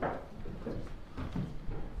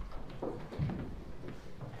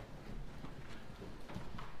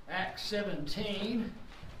17.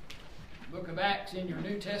 Book of Acts in your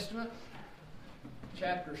New Testament.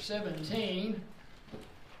 Chapter 17.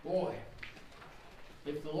 Boy,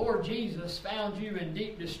 if the Lord Jesus found you in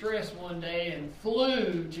deep distress one day and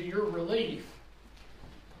flew to your relief,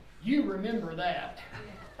 you remember that.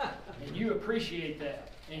 And you appreciate that.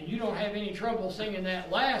 And you don't have any trouble singing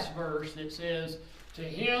that last verse that says, "To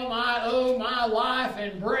him I owe my life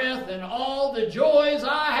and breath and all the joys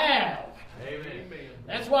I have." Amen.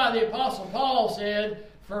 That's why the Apostle Paul said,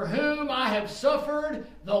 "For whom I have suffered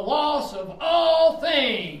the loss of all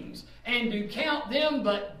things, and do count them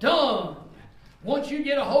but dung." Once you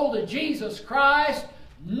get a hold of Jesus Christ,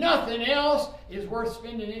 nothing else is worth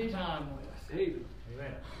spending any time with.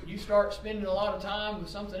 Amen. You start spending a lot of time with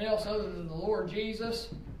something else other than the Lord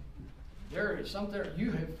Jesus, there is something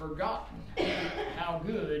you have forgotten how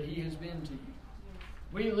good He has been to you.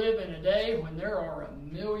 We live in a day when there are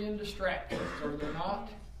a million distractions, are there not?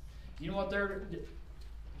 You know what they're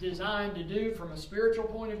designed to do from a spiritual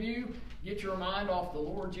point of view? Get your mind off the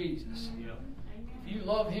Lord Jesus. Yeah. If you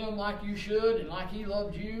love Him like you should and like He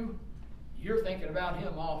loved you, you're thinking about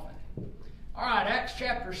Him often. All right, Acts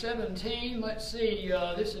chapter 17. Let's see.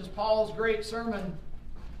 This is Paul's great sermon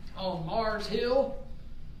on Mars Hill.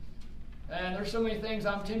 And there's so many things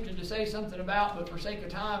I'm tempted to say something about, but for sake of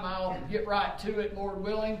time, I'll get right to it, Lord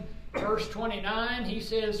willing. Verse 29, he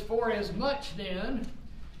says, "For as much then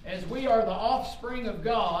as we are the offspring of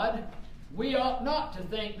God, we ought not to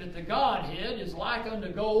think that the Godhead is like unto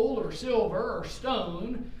gold or silver or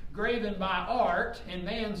stone, graven by art and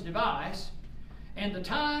man's device. And the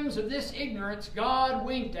times of this ignorance God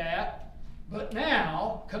winked at, but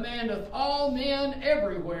now commandeth all men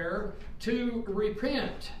everywhere to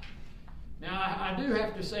repent." Now, I do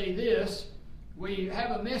have to say this. We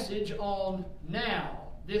have a message on now,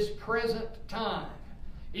 this present time.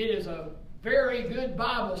 It is a very good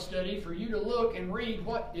Bible study for you to look and read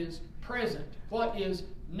what is present, what is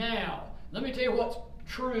now. Let me tell you what's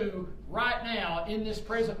true right now in this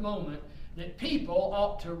present moment, that people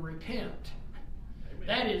ought to repent. Amen.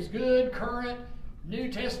 That is good, current,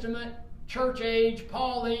 New Testament, church age,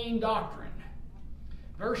 Pauline doctrine.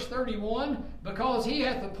 Verse 31, "Because he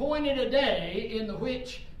hath appointed a day in the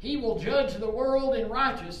which he will judge the world in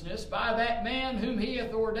righteousness by that man whom he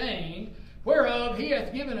hath ordained, whereof he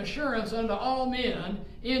hath given assurance unto all men,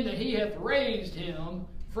 in that he hath raised him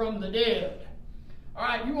from the dead." All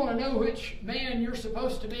right, you want to know which man you're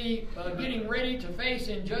supposed to be getting ready to face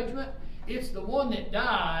in judgment? It's the one that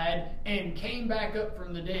died and came back up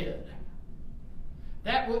from the dead.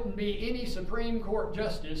 That wouldn't be any Supreme Court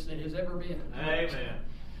justice that has ever been. Amen.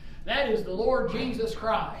 That is the Lord Jesus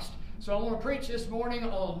Christ. So I want to preach this morning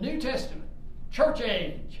on New Testament, church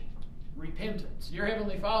age, repentance. Dear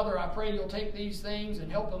Heavenly Father, I pray You'll take these things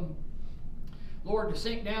and help them, Lord, to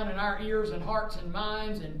sink down in our ears and hearts and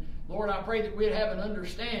minds. And Lord, I pray that we'd have an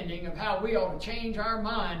understanding of how we ought to change our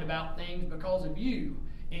mind about things because of You.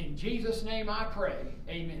 In Jesus' name I pray.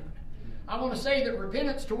 Amen. I want to say that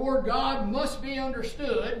repentance toward God must be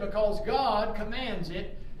understood because God commands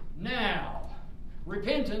it now.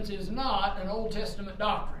 Repentance is not an Old Testament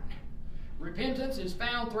doctrine. Repentance is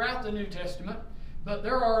found throughout the New Testament, but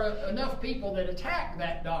there are enough people that attack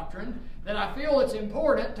that doctrine that I feel it's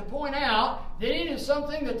important to point out that it is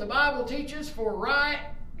something that the Bible teaches for right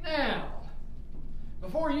now.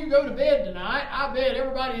 Before you go to bed tonight, I bet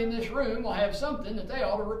everybody in this room will have something that they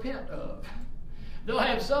ought to repent of. They'll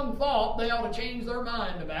have some thought they ought to change their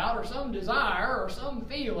mind about, or some desire, or some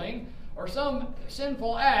feeling, or some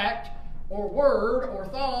sinful act, or word, or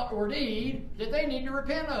thought, or deed that they need to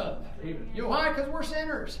repent of. Amen. You know why? Because we're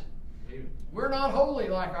sinners. Amen. We're not holy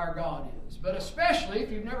like our God is. But especially if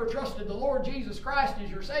you've never trusted the Lord Jesus Christ as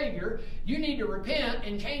your Savior, you need to repent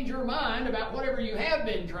and change your mind about whatever you have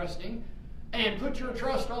been trusting and put your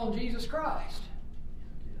trust on Jesus Christ.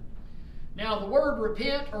 Now, the word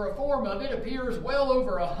repent, or a form of it, appears well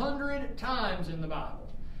over 100 times in the Bible.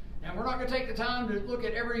 Now, we're not going to take the time to look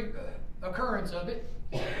at every occurrence of it.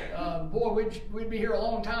 Boy, we'd be here a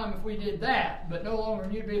long time if we did that, but no longer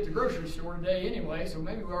than you'd be at the grocery store today anyway, so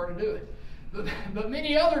maybe we ought to do it. But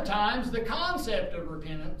many other times, the concept of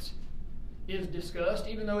repentance is discussed,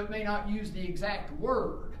 even though it may not use the exact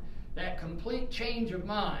word. That complete change of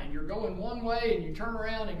mind. You're going one way and you turn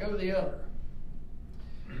around and go the other.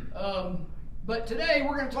 But today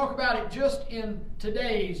we're going to talk about it just in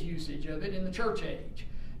today's usage of it in the church age.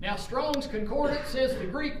 Now, Strong's Concordance says the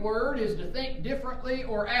Greek word is to think differently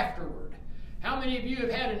or afterward. How many of you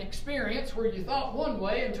have had an experience where you thought one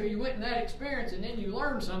way until you went in that experience and then you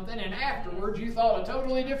learned something and afterwards you thought a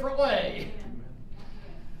totally different way?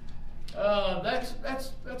 That's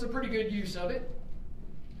a pretty good use of it.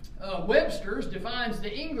 Webster's defines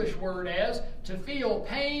the English word as to feel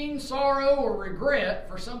pain, sorrow, or regret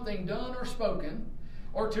for something done or spoken,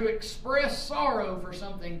 or to express sorrow for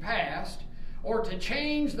something past, or to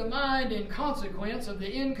change the mind in consequence of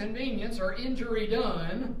the inconvenience or injury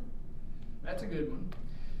done. That's a good one.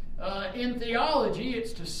 In theology,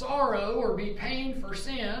 it's to sorrow or be pained for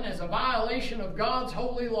sin as a violation of God's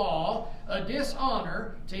holy law, a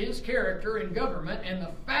dishonor to His character and government, and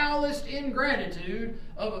the foulest ingratitude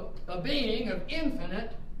of a being of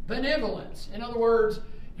infinite benevolence. In other words,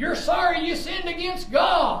 you're sorry you sinned against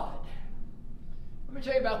God. Let me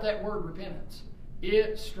tell you about that word repentance.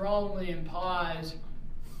 It strongly implies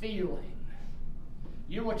feeling.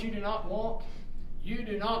 You know what you do not want? You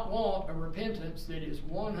do not want a repentance that is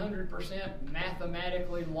 100%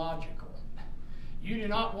 mathematically logical. You do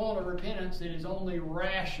not want a repentance that is only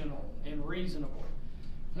rational and reasonable.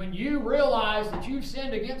 When you realize that you've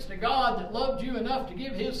sinned against a God that loved you enough to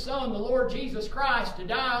give His Son, the Lord Jesus Christ, to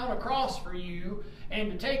die on a cross for you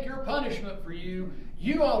and to take your punishment for you,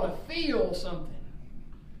 you ought to feel something.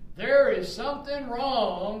 There is something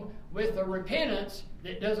wrong with a repentance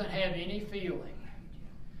that doesn't have any feeling,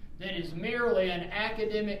 that is merely an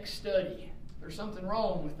academic study. There's something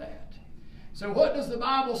wrong with that. So what does the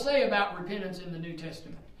Bible say about repentance in the New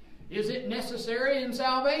Testament? Is it necessary in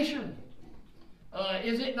salvation?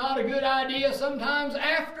 Is it not a good idea sometimes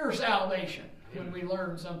after salvation when we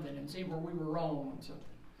learn something and see where we were wrong on something?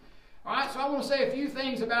 All right, so I want to say a few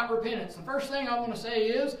things about repentance. The first thing I want to say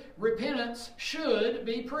is repentance should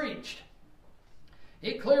be preached.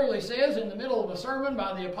 It clearly says in the middle of a sermon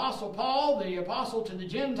by the Apostle Paul, the apostle to the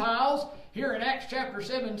Gentiles, here in Acts chapter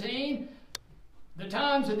 17, the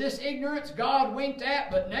times of this ignorance God winked at,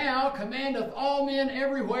 but now commandeth all men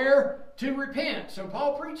everywhere to repent. So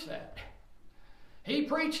Paul preached that. He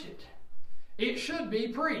preached it. It should be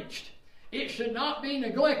preached. It should not be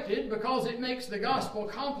neglected because it makes the gospel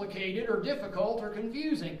complicated or difficult or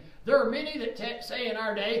confusing. There are many that say in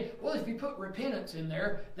our day, well, if you put repentance in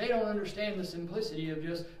there, they don't understand the simplicity of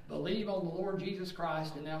just believe on the Lord Jesus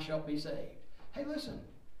Christ and thou shalt be saved. Hey, listen,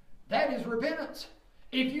 that is repentance.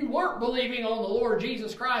 If you weren't believing on the Lord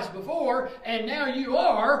Jesus Christ before and now you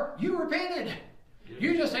are, you repented.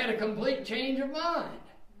 You just had a complete change of mind.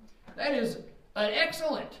 That is an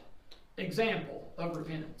excellent example of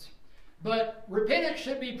repentance. But repentance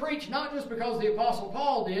should be preached not just because the Apostle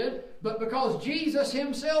Paul did, but because Jesus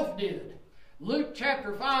Himself did. Luke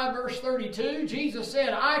chapter 5 verse 32, Jesus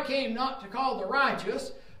said, I came not to call the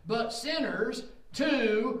righteous, but sinners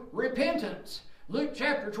to repentance. Luke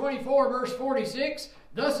chapter 24 verse 46,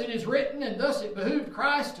 thus it is written, and thus it behooved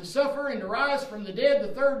Christ to suffer and to rise from the dead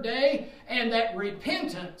the third day, and that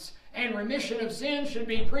repentance and remission of sins should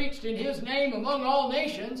be preached in His name among all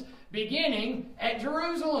nations, beginning at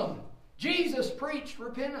Jerusalem. Jesus preached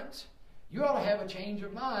repentance. You ought to have a change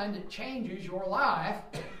of mind that changes your life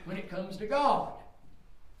when it comes to God.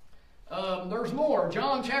 There's more.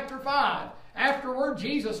 John chapter 5. Afterward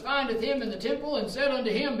Jesus findeth him in the temple and said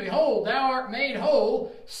unto him, Behold, thou art made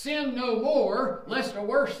whole. Sin no more, lest a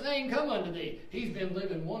worse thing come unto thee. He's been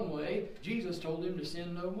living one way. Jesus told him to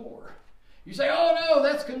sin no more. You say, oh no,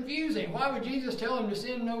 that's confusing. Why would Jesus tell him to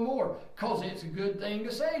sin no more? Because it's a good thing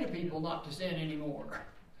to say to people not to sin anymore.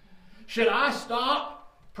 Should I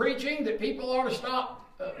stop preaching that people ought to stop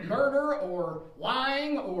murder or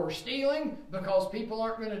lying or stealing because people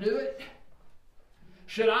aren't going to do it?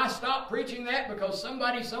 Should I stop preaching that because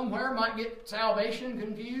somebody somewhere might get salvation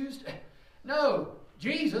confused? No.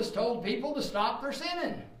 Jesus told people to stop their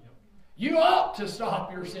sinning. You ought to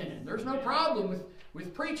stop your sinning. There's no problem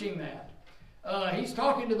with preaching that. He's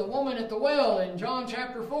talking to the woman at the well in John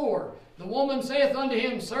chapter 4. The woman saith unto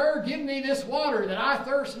him, Sir, give me this water that I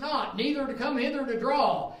thirst not, neither to come hither to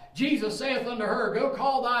draw. Jesus saith unto her, Go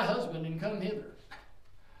call thy husband and come hither.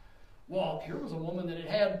 Well, here was a woman that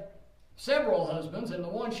had several husbands, and the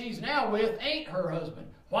one she's now with ain't her husband.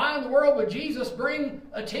 Why in the world would Jesus bring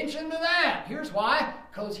attention to that? Here's why.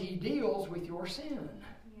 Because He deals with your sin.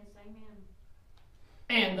 Yes, amen.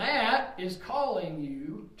 And that is calling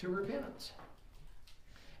you to repentance.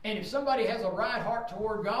 And if somebody has a right heart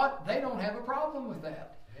toward God, they don't have a problem with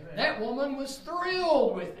that. Amen. That woman was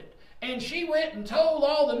thrilled with it. And she went and told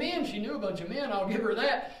all the men, she knew a bunch of men, I'll give her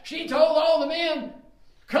that. She told all the men,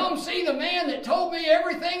 come see the man that told me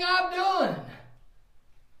everything I've done.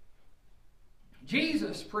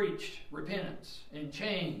 Jesus preached repentance and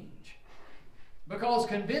change because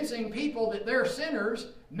convincing people that they're sinners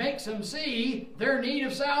makes them see their need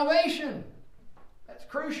of salvation. That's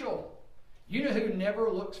crucial. You know who never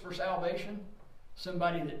looks for salvation?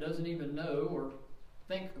 Somebody that doesn't even know or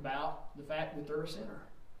think about the fact that they're a sinner.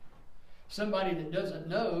 Somebody that doesn't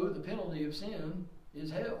know the penalty of sin is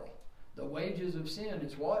hell. The wages of sin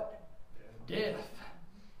is what? Death.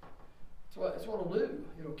 That's what it'll do.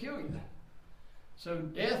 It'll kill you. So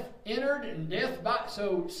death entered and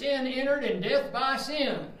sin entered and death by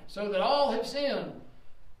sin. So that all have sinned.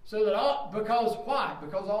 Because why?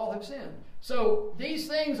 Because all have sinned. So these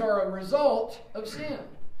things are a result of sin.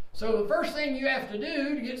 So the first thing you have to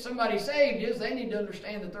do to get somebody saved is they need to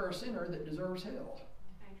understand that they're a sinner that deserves hell.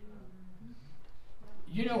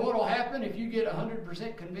 You know what will happen if you get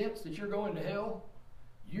 100% convinced that you're going to hell?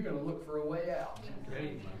 You're going to look for a way out.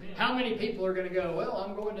 How many people are going to go, well,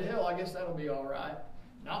 I'm going to hell, I guess that'll be all right.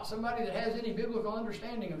 Not somebody that has any biblical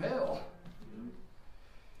understanding of hell.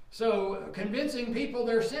 So convincing people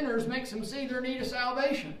they're sinners makes them see their need of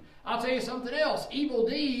salvation. I'll tell you something else. Evil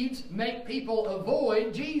deeds make people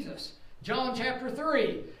avoid Jesus. John chapter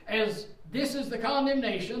 3, as this is the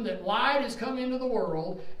condemnation, that light has come into the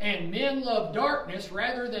world, and men love darkness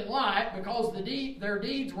rather than light, because their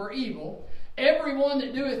deeds were evil. Everyone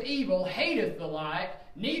that doeth evil hateth the light,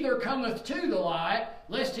 neither cometh to the light,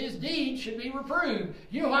 lest his deeds should be reproved.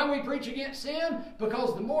 You know why we preach against sin?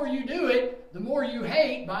 Because the more you do it, the more you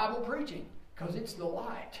hate Bible preaching, because it's the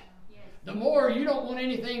light. The more you don't want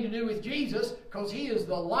anything to do with Jesus, because he is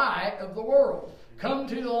the light of the world. Come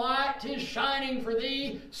to the light, 'tis shining for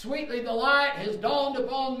thee. Sweetly the light has dawned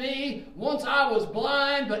upon me. Once I was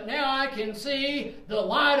blind, but now I can see. The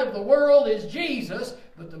light of the world is Jesus.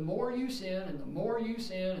 But the more you sin, and the more you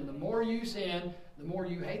sin, and the more you sin, the more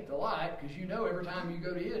you hate the light, because you know every time you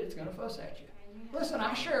go to it, it's going to fuss at you. Listen,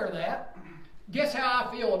 I share that. Guess how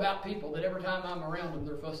I feel about people that every time I'm around them,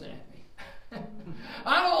 they're fussing at me.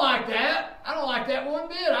 I don't like that. I don't like that one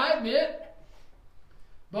bit, I admit.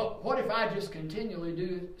 But what if I just continually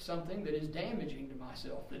do something that is damaging to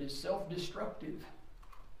myself, that is self-destructive?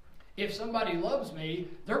 If somebody loves me,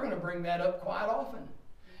 they're going to bring that up quite often.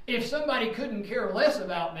 If somebody couldn't care less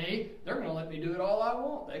about me, they're going to let me do it all I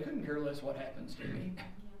want. They couldn't care less what happens to me.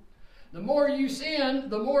 The more you sin,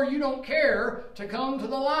 the more you don't care to come to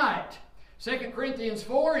the light. 2 Corinthians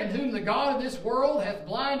 4, in whom the God of this world hath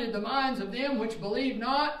blinded the minds of them which believe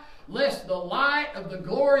not, lest the light of the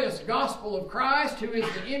glorious gospel of Christ, who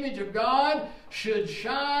is the image of God, should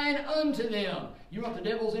shine unto them. You know what the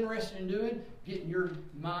devil's interested in doing? Getting your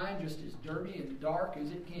mind just as dirty and dark as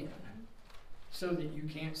it can, so that you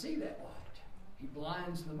can't see that light. He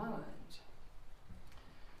blinds the minds.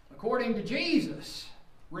 According to Jesus,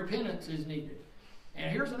 repentance is needed.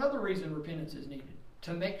 And here's another reason repentance is needed.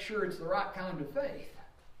 To make sure it's the right kind of faith.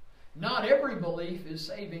 Not every belief is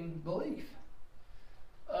saving belief.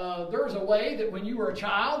 There's a way that when you were a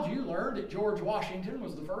child, you learned that George Washington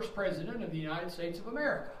was the first president of the United States of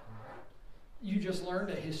America. You just learned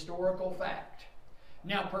a historical fact.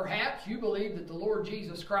 Now, perhaps you believe that the Lord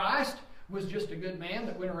Jesus Christ was just a good man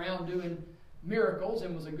that went around doing miracles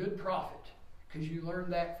and was a good prophet, because you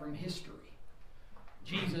learned that from history.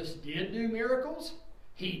 Jesus did do miracles.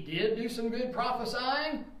 He did do some good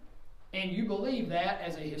prophesying, and you believe that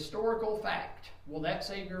as a historical fact. Will that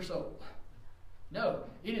save your soul? No,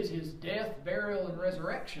 it is his death, burial, and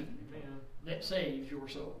resurrection that saves your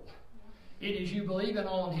soul. It is you believing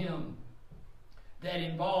on him that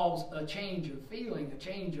involves a change of feeling, a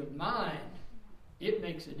change of mind. It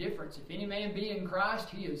makes a difference. If any man be in Christ,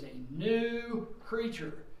 he is a new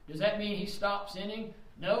creature. Does that mean he stopped sinning?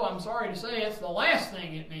 No, I'm sorry to say that's the last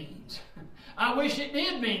thing it means. I wish it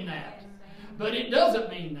did mean that. But it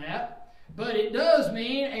doesn't mean that. But it does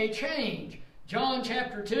mean a change. John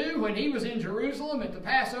chapter 2, when he was in Jerusalem at the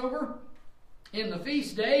Passover, in the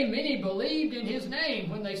feast day, many believed in his name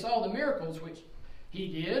when they saw the miracles which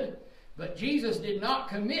he did. But Jesus did not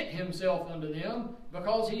commit himself unto them,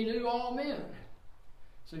 because he knew all men.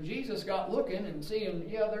 So Jesus got looking and seeing,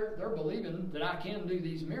 yeah, they're believing that I can do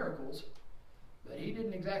these miracles. But he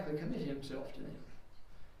didn't exactly commit himself to them.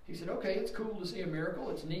 He said, okay, it's cool to see a miracle.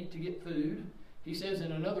 It's neat to get food. He says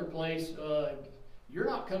in another place, you're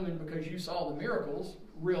not coming because you saw the miracles,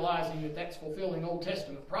 realizing that that's fulfilling Old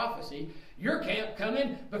Testament prophecy. You're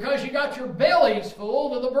coming because you got your bellies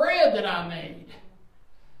full of the bread that I made.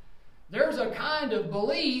 There's a kind of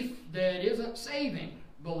belief that isn't saving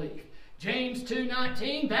belief. James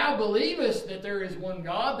 2:19, thou believest that there is one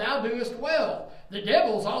God, thou doest well. The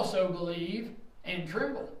devils also believe and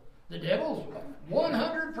tremble. The devil's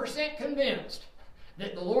 100% convinced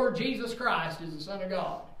that the Lord Jesus Christ is the Son of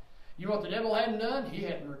God. You know what the devil hadn't done? He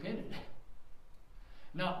hadn't repented.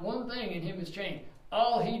 Not one thing in him has changed.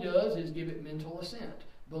 All he does is give it mental assent,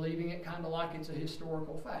 believing it kind of like it's a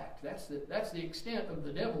historical fact. That's the extent of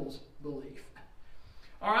the devil's belief.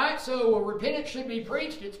 All right, So repentance should be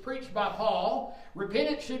preached. It's preached by Paul.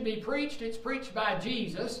 Repentance should be preached. It's preached by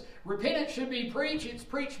Jesus. Repentance should be preached. It's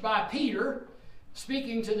preached by Peter,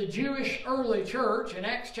 speaking to the Jewish early church in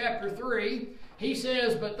Acts chapter 3. He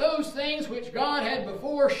says, "But those things which God had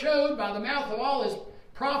before showed by the mouth of all his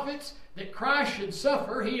prophets that Christ should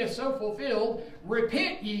suffer, he has so fulfilled.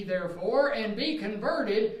 Repent ye therefore, and be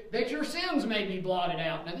converted, that your sins may be blotted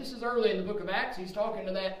out." Now this is early in the book of Acts. He's talking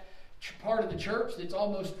to that part of the church that's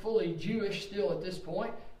almost fully Jewish still at this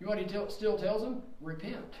point. You know what he still tells them?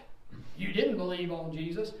 Repent. You didn't believe on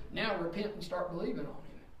Jesus. Now repent and start believing on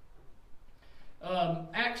him.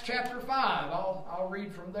 Acts chapter 5. I'll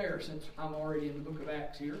read from there since I'm already in the book of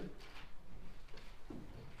Acts here.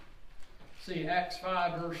 See, Acts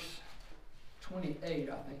 5 verse 28,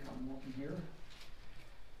 I think I'm looking here.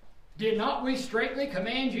 "Did not we straitly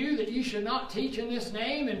command you that ye should not teach in this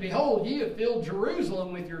name? And behold, ye have filled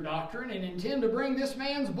Jerusalem with your doctrine, and intend to bring this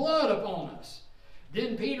man's blood upon us."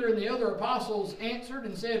 Then Peter and the other apostles answered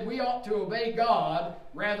and said, "We ought to obey God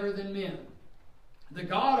rather than men. The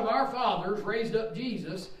God of our fathers raised up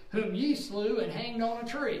Jesus, whom ye slew and hanged on a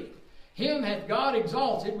tree. Him hath God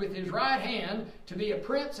exalted with his right hand to be a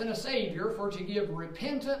prince and a savior, for to give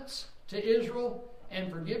repentance to Israel and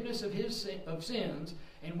forgiveness of sins.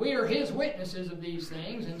 And we are his witnesses of these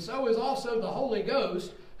things, and so is also the Holy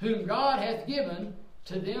Ghost, whom God hath given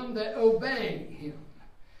to them that obey him."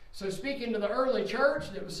 So speaking to the early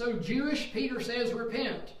church that was so Jewish, Peter says,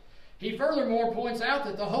 repent. He furthermore points out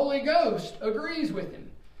that the Holy Ghost agrees with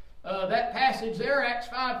him. That passage there, Acts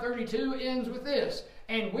 5:32, ends with this: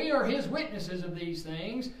 "And we are his witnesses of these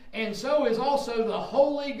things, and so is also the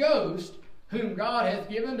Holy Ghost, whom God hath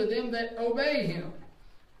given to them that obey him."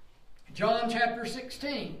 John chapter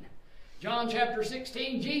 16. John chapter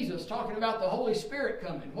 16, Jesus talking about the Holy Spirit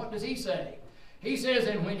coming. What does he say? He says,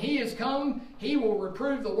 "And when he is come, he will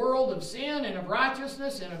reprove the world of sin and of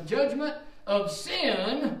righteousness and of judgment. Of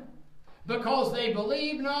sin, because they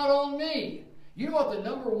believe not on me." You know what the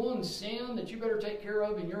number one sin that you better take care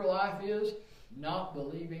of in your life is? Not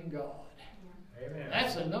believing God. Amen.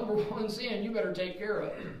 That's the number one sin you better take care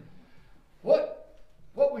of.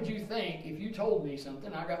 What would you think if you told me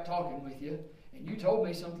something, I got talking with you, and you told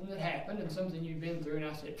me something that happened and something you've been through, and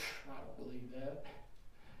I said, "I don't believe that.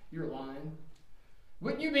 You're lying."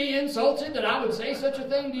 Wouldn't you be insulted that I would say such a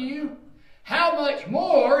thing to you? How much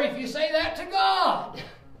more if you say that to God?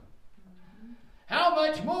 How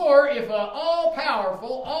much more if an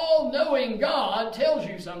all-powerful, all-knowing God tells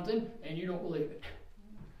you something and you don't believe it?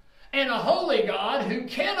 And a holy God who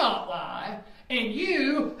cannot lie, and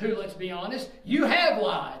you, who, let's be honest, you have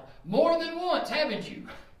lied more than once, haven't you?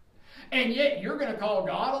 And yet you're going to call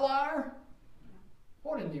God a liar?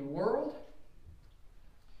 What in the world?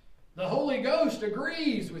 The Holy Ghost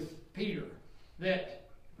agrees with Peter that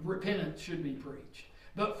repentance should be preached.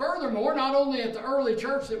 But furthermore, not only at the early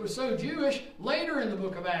church that was so Jewish, later in the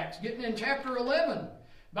book of Acts, getting in chapter 11,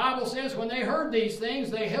 Bible says, "When they heard these things,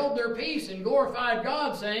 they held their peace and glorified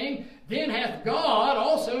God, saying, Then hath God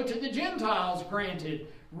also to the Gentiles granted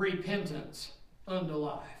repentance unto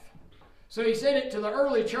life." So he said it to the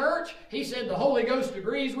early church. He said the Holy Ghost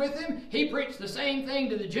agrees with him. He preached the same thing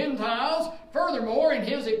to the Gentiles. Furthermore, in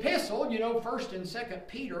his epistle, 1st and 2nd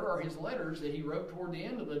Peter are his letters that he wrote toward the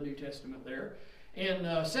end of the New Testament there. In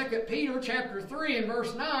 2 Peter chapter 3 and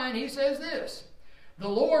verse 9, he says this: "The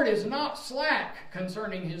Lord is not slack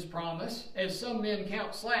concerning his promise, as some men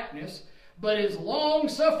count slackness, but is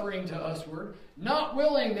long-suffering to usward, not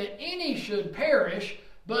willing that any should perish,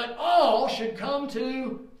 but all should come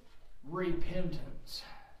to repentance."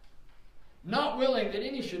 Not willing that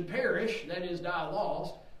any should perish, that is, die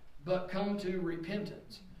lost, but come to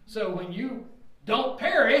repentance. So when you don't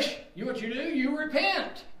perish, what you do? You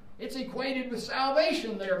repent. It's equated with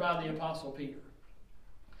salvation there by the Apostle Peter.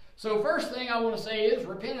 So first thing I want to say is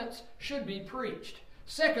repentance should be preached.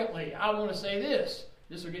 Secondly, I want to say this.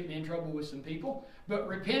 This will get me in trouble with some people. But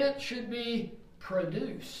repentance should be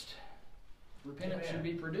produced. Repentance should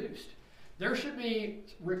be produced. There should be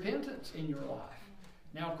repentance in your life.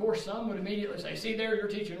 Now, of course, some would immediately say, "See there, you're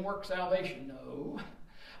teaching work salvation." No.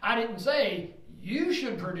 I didn't say you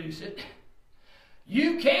should produce it.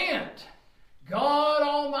 You can't. God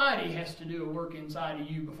Almighty has to do a work inside of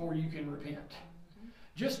you before you can repent.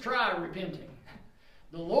 Just try repenting.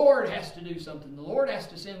 The Lord has to do something. The Lord has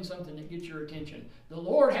to send something that gets your attention. The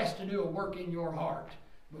Lord has to do a work in your heart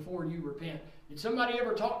before you repent. Did somebody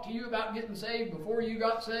ever talk to you about getting saved before you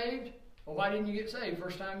got saved? Well, why didn't you get saved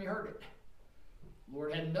first time you heard it? The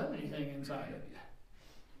Lord hadn't done anything inside of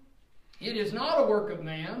you. It is not a work of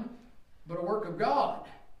man, but a work of God.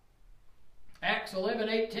 Acts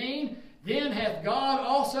 11:18, then hath God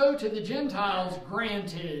also to the Gentiles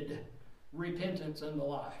granted repentance unto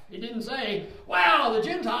life. It didn't say, wow, the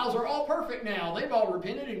Gentiles are all perfect now. They've all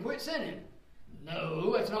repented and quit sinning.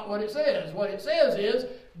 No, that's not what it says. What it says is,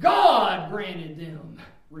 God granted them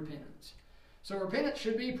repentance. So repentance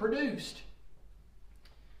should be produced.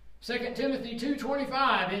 2 Timothy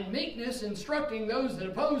 2:25, in meekness instructing those that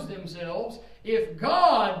oppose themselves, if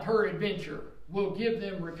God peradventure will give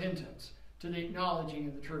them repentance to the acknowledging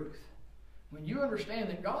of the truth. When you understand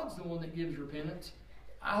that God's the one that gives repentance,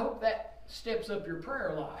 I hope that steps up your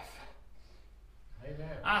prayer life.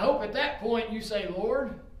 Amen. I hope at that point you say,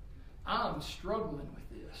 Lord, I'm struggling with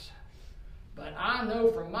this. But I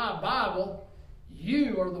know from my Bible,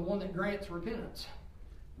 you are the one that grants repentance.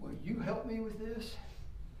 Will you help me with this?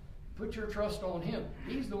 Put your trust on Him.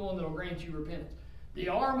 He's the one that will grant you repentance. The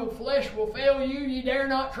arm of flesh will fail you. You dare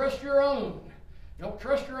not trust your own. Don't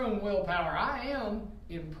trust your own willpower. I am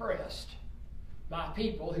impressed by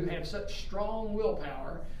people who have such strong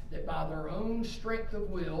willpower that by their own strength of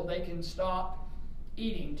will they can stop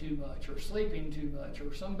eating too much or sleeping too much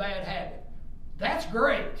or some bad habit. That's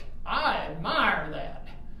great. I admire that.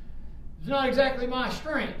 It's not exactly my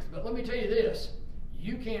strength, but let me tell you this.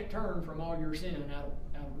 You can't turn from all your sin out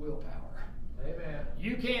of willpower. Amen.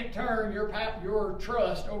 You can't turn your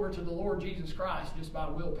trust over to the Lord Jesus Christ just by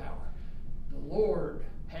willpower. The Lord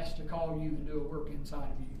has to call you and do a work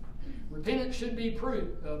inside of you. Repentance should be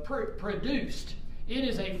produced. It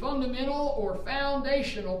is a fundamental or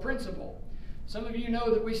foundational principle. Some of you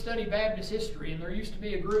know that we study Baptist history, and there used to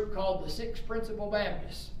be a group called the Six Principal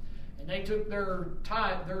Baptists. And they took their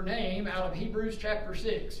name out of Hebrews chapter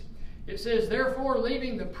 6. It says, therefore,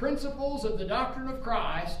 leaving the principles of the doctrine of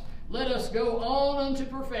Christ, let us go on unto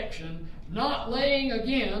perfection, not laying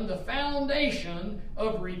again the foundation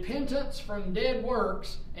of repentance from dead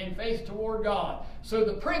works and faith toward God. So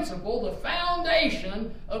the principle, the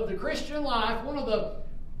foundation of the Christian life, one of the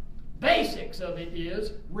basics of it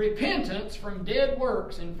is repentance from dead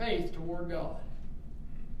works and faith toward God.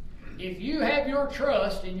 If you have your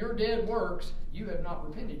trust in your dead works, you have not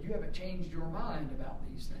repented. You haven't changed your mind about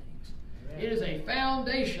these things. Amen. It is a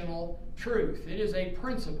foundational truth. It is a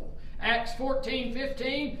principle. Acts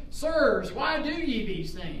 14:15, sirs, why do ye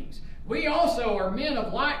these things? We also are men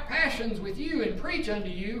of like passions with you, and preach unto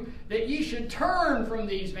you that ye should turn from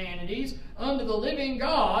these vanities unto the living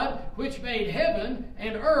God, which made heaven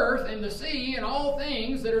and earth and the sea and all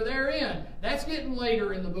things that are therein. That's getting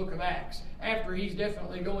later in the book of Acts, after he's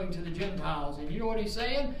definitely going to the Gentiles. And you know what he's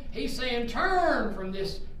saying? He's saying, turn from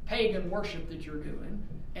this pagan worship that you're doing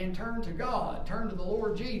and turn to God. Turn to the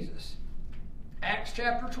Lord Jesus. Acts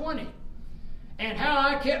chapter 20. And how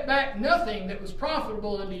I kept back nothing that was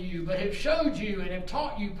profitable unto you, but have showed you and have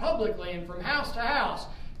taught you publicly and from house to house,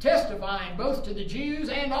 testifying both to the Jews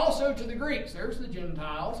and also to the Greeks, there's the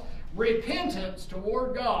Gentiles, repentance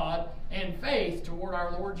toward God and faith toward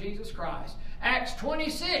our Lord Jesus Christ. Acts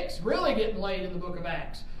 26, really getting late in the book of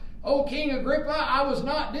Acts. O King Agrippa, I was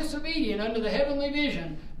not disobedient unto the heavenly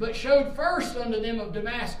vision, but showed first unto them of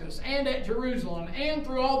Damascus, and at Jerusalem, and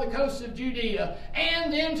through all the coasts of Judea,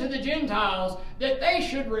 and then to the Gentiles, that they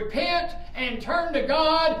should repent and turn to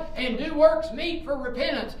God and do works meet for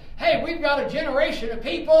repentance. Hey, we've got a generation of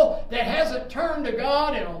people that hasn't turned to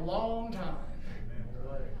God in a long time.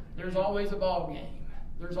 There's always a ball game.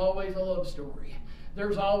 There's always a love story.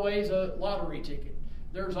 There's always a lottery ticket.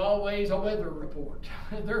 There's always a weather report.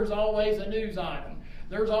 There's always a news item.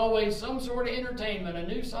 There's always some sort of entertainment, a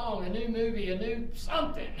new song, a new movie, a new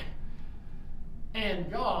something.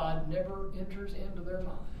 And God never enters into their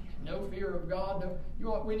mind. No fear of God. No, you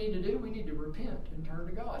know what we need to do? We need to repent and turn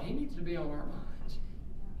to God. He needs to be on our minds.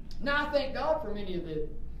 Now, I thank God for many of the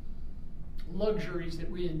luxuries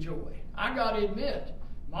that we enjoy. I got to admit,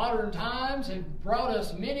 modern times have brought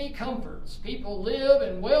us many comforts. People live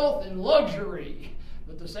in wealth and luxury.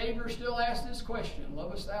 But the Savior still asks this question,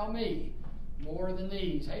 lovest thou me more than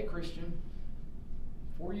these? Hey, Christian,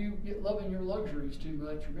 before you get loving your luxuries too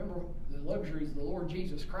much, remember the luxuries the Lord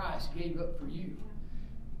Jesus Christ gave up for you.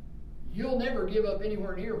 You'll never give up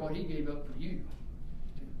anywhere near what He gave up for you.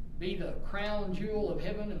 To be the crown jewel of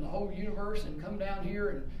heaven and the whole universe and come down here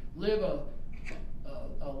and live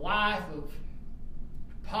a life of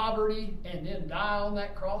poverty and then die on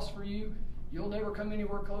that cross for you, you'll never come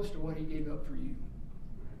anywhere close to what He gave up for you.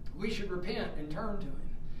 We should repent and turn to Him.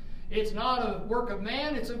 It's not a work of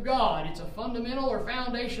man, it's of God. It's a fundamental or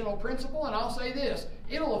foundational principle, and I'll say this,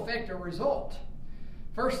 it'll affect a result.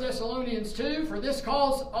 1 Thessalonians 2, for this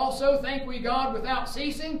cause also thank we God without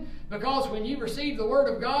ceasing, because when ye received the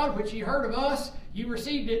word of God, which ye heard of us, ye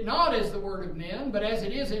received it not as the word of men, but as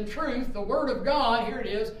it is in truth, the word of God, here it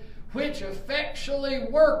is, which effectually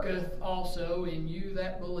worketh also in you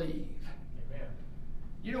that believe. Amen.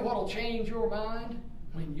 You know what will change your mind?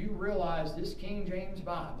 When you realize this King James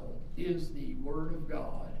Bible is the Word of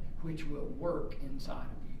God, which will work inside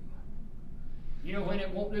of you. You know when it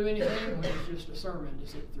won't do anything? When it's just a sermon to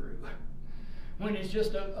sit through. When it's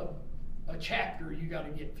just a chapter you got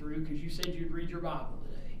to get through because you said you'd read your Bible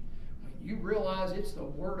today. When you realize it's the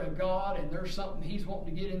Word of God and there's something He's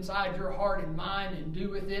wanting to get inside your heart and mind and do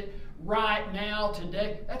with it right now,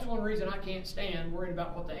 today. That's one reason I can't stand worrying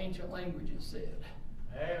about what the ancient languages said.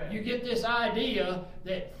 Amen. You get this idea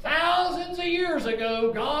that thousands of years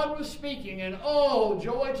ago God was speaking, and oh,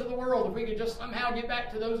 joy to the world if we could just somehow get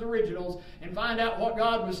back to those originals and find out what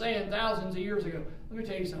God was saying thousands of years ago. Let me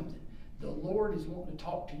tell you something. The Lord is wanting to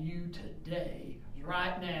talk to you today,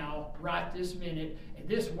 right now, right this minute. And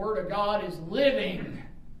this Word of God is living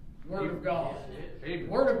Word of God. The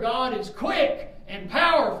Word of God is quick and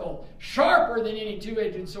powerful, sharper than any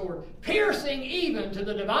two-edged sword, piercing even to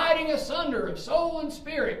the dividing asunder of soul and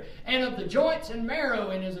spirit, and of the joints and marrow,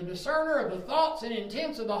 and is a discerner of the thoughts and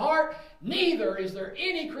intents of the heart. Neither is there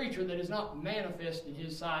any creature that is not manifest in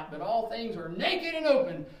His sight, but all things are naked and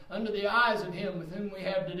open unto the eyes of Him with whom we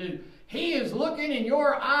have to do. He is looking in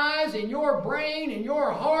your eyes, in your brain, in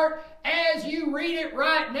your heart, as you read it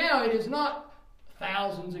right now. It is not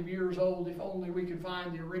thousands of years old. If only we could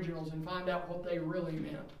find the originals and find out what they really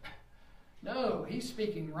meant. No, He's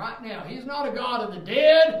speaking right now. He's not a God of the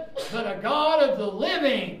dead, but a God of the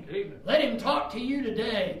living. Amen. Let Him talk to you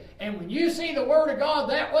today. And when you see the Word of God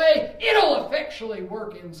that way, it'll effectually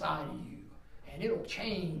work inside of you. And it'll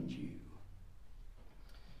change you.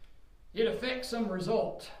 It affects some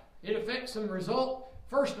result. It affects some result,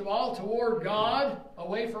 first of all, toward God,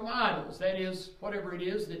 away from idols. That is, whatever it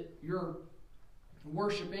is that you're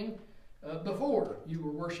worshiping before you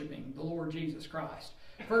were worshiping the Lord Jesus Christ.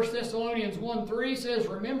 1 Thessalonians 1:3 says,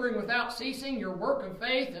 remembering without ceasing your work of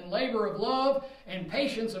faith and labor of love and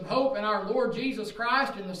patience of hope in our Lord Jesus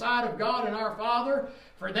Christ in the sight of God and our Father,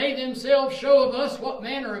 for they themselves show of us what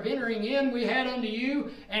manner of entering in we had unto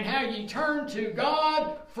you, and how ye turned to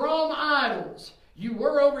God from idols. You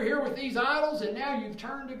were over here with these idols, and now you've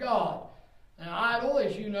turned to God. An idol,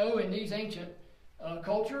 as you know, in these ancient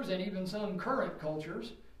cultures, and even some current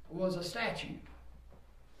cultures, was a statue.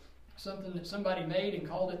 Something that somebody made and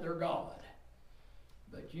called it their God.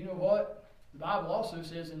 But you know what? The Bible also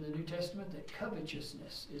says in the New Testament that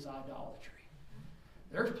covetousness is idolatry.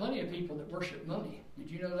 There's plenty of people that worship money.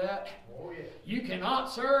 Did you know that? Oh, yeah. You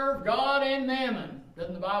cannot serve God and mammon.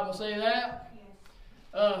 Doesn't the Bible say that?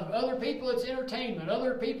 Other people, it's entertainment.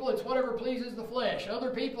 Other people, it's whatever pleases the flesh.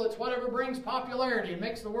 Other people, it's whatever brings popularity and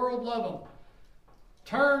makes the world love them.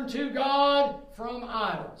 Turn to God from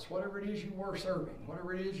idols, whatever it is you were serving,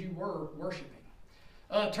 whatever it is you were worshiping.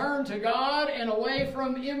 Turn to God and away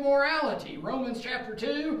from immorality. Romans chapter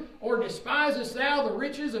 2, or despisest thou the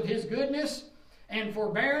riches of His goodness and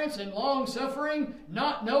forbearance and long-suffering,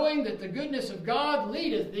 not knowing that the goodness of God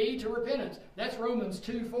leadeth thee to repentance. That's Romans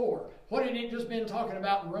 2:4. What had it just been talking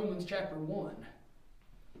about in Romans chapter 1?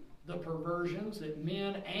 The perversions that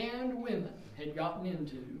men and women had gotten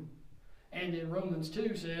into. And in Romans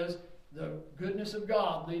 2 says, the goodness of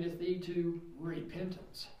God leadeth thee to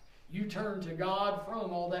repentance. You turn to God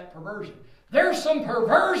from all that perversion. There's some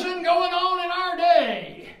perversion going on in our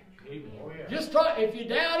day. Oh, yeah. Just talk, if you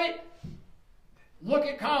doubt it, look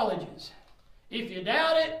at colleges. If you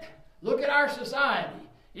doubt it, look at our society.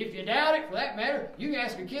 If you doubt it, for that matter, you can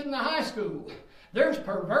ask a kid in the high school. There's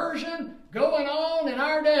perversion going on in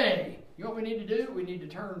our day. You know what we need to do? We need to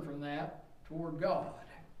turn from that toward God.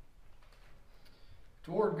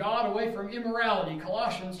 Toward God, away from immorality.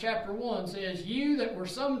 Colossians chapter 1 says, You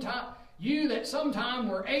that sometime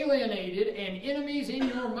were alienated and enemies in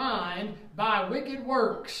your mind by wicked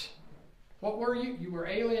works. What were you? You were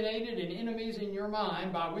alienated and enemies in your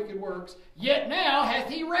mind by wicked works. Yet now hath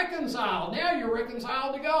He reconciled. Now you're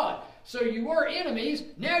reconciled to God. So you were enemies,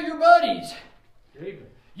 now you're buddies. Amen.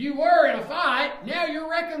 You were in a fight, now you're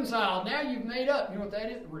reconciled. Now you've made up. You know what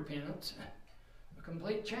that is? Repentance. A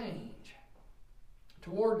complete change.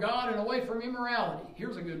 Toward God and away from immorality.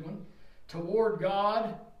 Here's a good one. Toward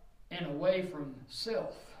God and away from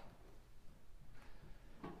self.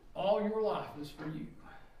 All your life is for you.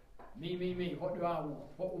 Me, me, me. What do I want?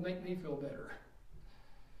 What will make me feel better?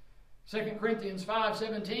 2 Corinthians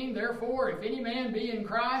 5:17, Therefore, if any man be in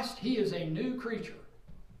Christ, he is a new creature.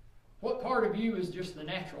 What part of you is just the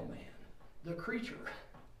natural man? The creature.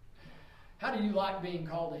 How do you like being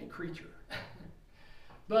called a creature?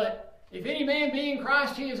 But if any man be in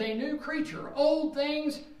Christ, he is a new creature. Old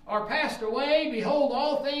things are passed away. Behold,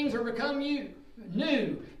 all things are become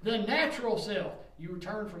new, the natural self. You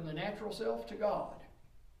turn from the natural self to God.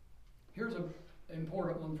 Here's an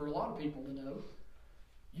important one for a lot of people to know.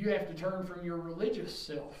 You have to turn from your religious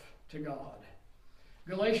self to God.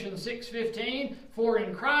 Galatians 6:15, for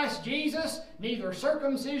in Christ Jesus neither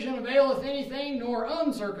circumcision availeth anything nor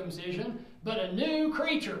uncircumcision, but a new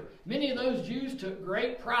creature. Many of those Jews took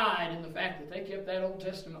great pride in the fact that they kept that Old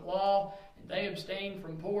Testament law, and they abstained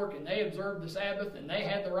from pork, and they observed the Sabbath, and they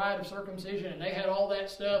had the rite of circumcision, and they had all that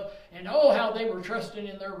stuff, and oh, how they were trusting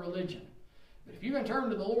in their religion. But if you can turn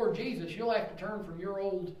to the Lord Jesus, you'll have to turn from your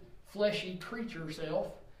old fleshy creature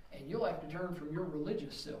self, and you'll have to turn from your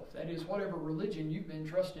religious self. That is, whatever religion you've been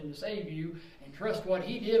trusting to save you, and trust what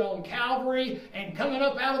He did on Calvary and coming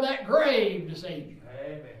up out of that grave to save you.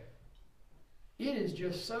 Amen. It is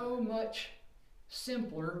just so much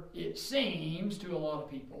simpler, it seems to a lot of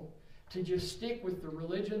people, to just stick with the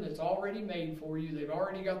religion that's already made for you. They've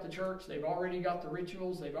already got the church, they've already got the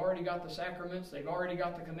rituals, they've already got the sacraments, they've already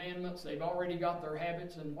got the commandments, they've already got their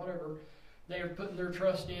habits and whatever they're putting their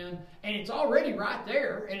trust in, and it's already right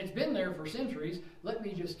there, and it's been there for centuries. Let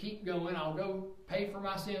me just keep going. I'll go pay for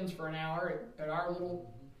my sins for an hour at our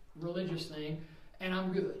little religious thing, and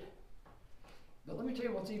I'm good. But let me tell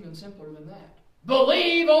you what's even simpler than that.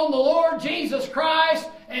 Believe on the Lord Jesus Christ,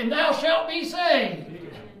 and thou shalt be saved.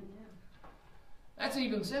 That's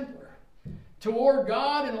even simpler. Toward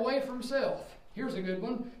God and away from self. Here's a good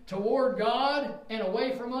one. Toward God and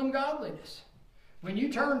away from ungodliness. When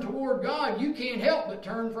you turn toward God, you can't help but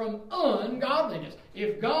turn from ungodliness.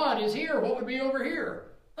 If God is here, what would be over here?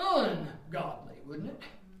 Ungodly, wouldn't it?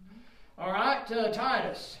 All right,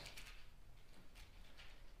 Titus.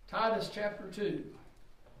 Titus chapter 2.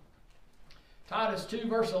 Titus 2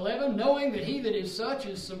 verse 11, knowing that he that is such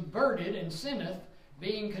is subverted and sinneth,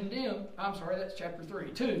 being condemned. I'm sorry, that's chapter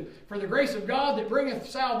 3. 2. For the grace of God that bringeth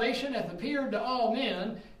salvation hath appeared to all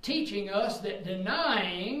men, teaching us that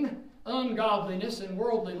denying ungodliness and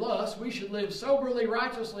worldly lust, we should live soberly,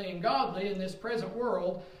 righteously, and godly in this present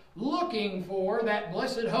world, looking for that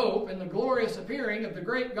blessed hope and the glorious appearing of the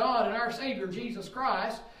great God and our Savior Jesus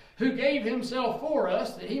Christ, who gave himself for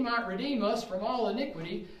us, that he might redeem us from all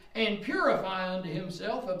iniquity, and purify unto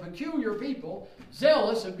himself a peculiar people,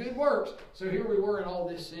 zealous of good works. So here we were in all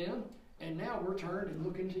this sin, and now we're turned and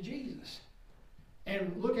looking to Jesus,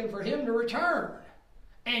 and looking for him to return.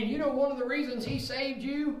 And you know one of the reasons he saved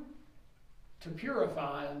you? To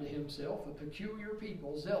purify unto himself a peculiar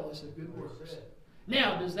people, zealous of good works.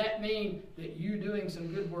 Now, does that mean that you doing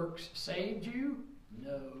some good works saved you?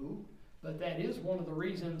 No. But that is one of the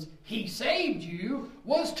reasons he saved you,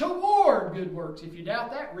 was toward good works. If you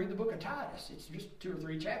doubt that, read the book of Titus. It's just 2 or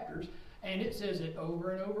 3 chapters, and it says it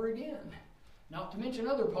over and over again. Not to mention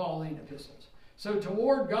other Pauline epistles. So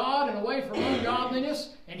toward God and away from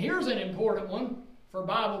ungodliness. And here's an important one for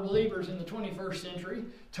Bible believers in the 21st century.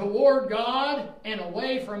 Toward God and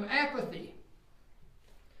away from apathy.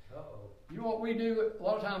 You know what we do a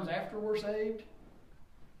lot of times after we're saved?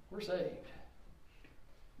 We're saved.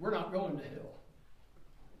 We're not going to hell.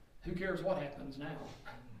 Who cares what happens now?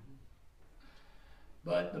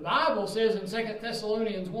 But the Bible says in 2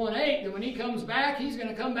 Thessalonians 1:8 that when he comes back, he's going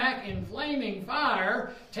to come back in flaming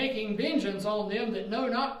fire, taking vengeance on them that know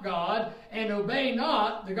not God and obey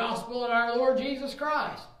not the gospel of our Lord Jesus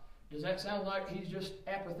Christ. Does that sound like he's just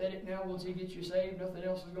apathetic now once he gets you saved? Nothing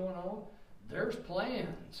else is going on? There's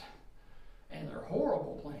plans. And they're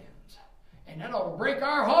horrible plans. And that ought to break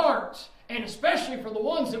our hearts. And especially for the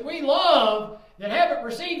ones that we love that haven't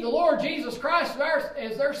received the Lord Jesus Christ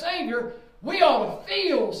as their Savior, we ought to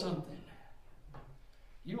feel something.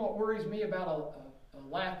 You know what worries me about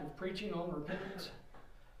a lack of preaching on repentance?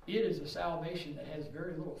 It is a salvation that has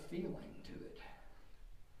very little feeling to it.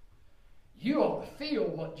 You ought to feel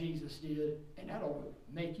what Jesus did, and that ought to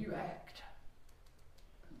make you act.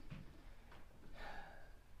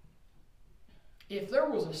 If there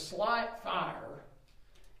was a slight fire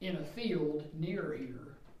in a field near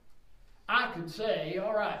here, I could say,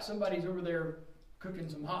 all right, somebody's over there cooking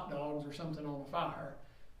some hot dogs or something on the fire,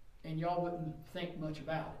 and y'all wouldn't think much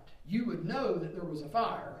about it. You would know that there was a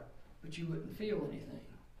fire, but you wouldn't feel anything.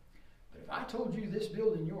 But if I told you this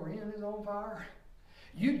building you're in is on fire,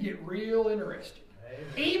 you'd get real interested. Amen.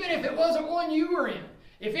 Even if it wasn't one you were in.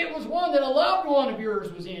 If it was one that a loved one of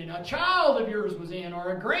yours was in, a child of yours was in,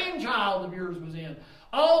 or a grandchild of yours was in,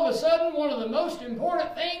 all of a sudden one of the most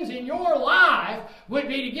important things in your life would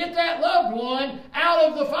be to get that loved one out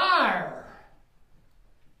of the fire.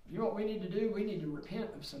 You know what we need to do? We need to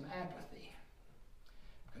repent of some apathy.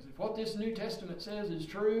 Because if what this New Testament says is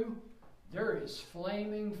true, there is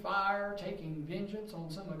flaming fire taking vengeance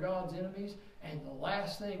on some of God's enemies, And the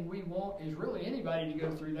last thing we want is really anybody to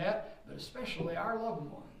go through that, but especially our loved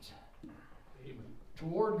ones. Amen.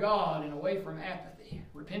 Toward God and away from apathy.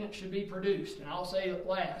 Repentance should be produced. And I'll say it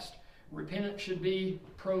last. Repentance should be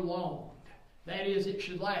prolonged. That is, it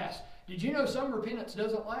should last. Did you know some repentance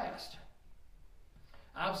doesn't last?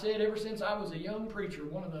 I've said ever since I was a young preacher,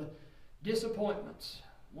 one of the disappointments,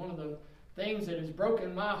 one of the things that has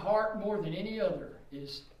broken my heart more than any other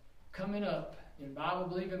is coming up in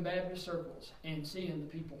Bible-believing Baptist circles and seeing the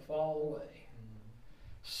people fall away.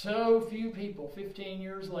 So few people 15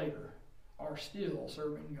 years later are still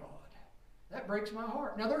serving God. That breaks my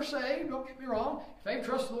heart. Now they're saved, don't get me wrong. If they've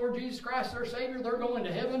trusted the Lord Jesus Christ, their Savior, they're going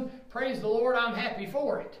to heaven. Praise the Lord, I'm happy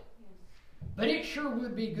for it. But it sure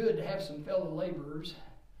would be good to have some fellow laborers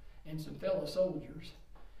and some fellow soldiers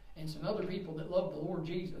and some other people that love the Lord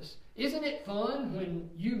Jesus. Isn't it fun when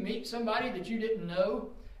you meet somebody that you didn't know,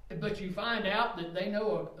 but you find out that they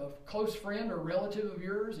know a close friend or relative of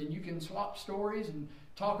yours, and you can swap stories and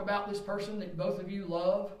talk about this person that both of you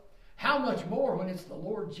love? How much more when it's the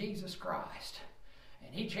Lord Jesus Christ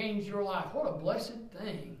and He changed your life? What a blessed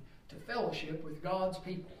thing to fellowship with God's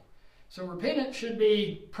people. So repentance should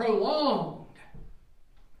be prolonged.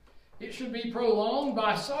 It should be prolonged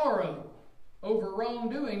by sorrow over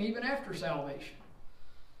wrongdoing even after salvation.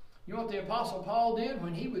 You know what the Apostle Paul did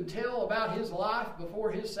when he would tell about his life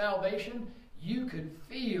before his salvation? You could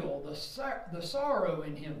feel the sorrow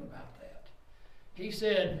in him about that. He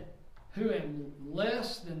said, who am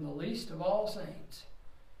less than the least of all saints,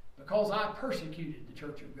 because I persecuted the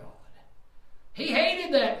church of God. He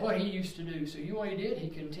hated that, what he used to do. So you know what he did? He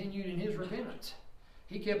continued in his repentance.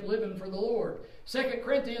 He kept living for the Lord. 2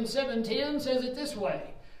 Corinthians 7:10 says it this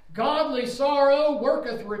way, godly sorrow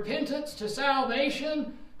worketh repentance to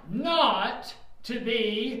salvation, not to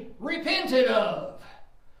be repented of.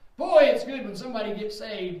 Boy, it's good when somebody gets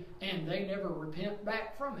saved and they never repent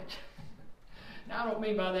back from it. Now, I don't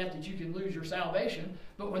mean by that you can lose your salvation,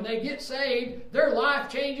 but when they get saved, their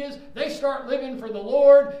life changes. They start living for the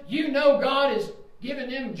Lord. You know God is giving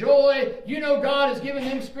them joy. You know God is giving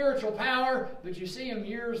them spiritual power, but you see them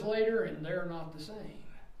years later and they're not the same.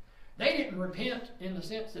 They didn't repent in the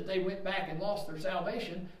sense that they went back and lost their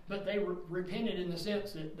salvation, but they repented in the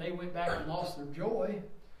sense that they went back and lost their joy,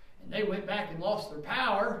 and they went back and lost their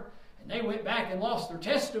power, and they went back and lost their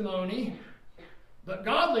testimony. But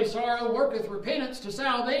godly sorrow worketh repentance to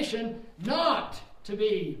salvation, not to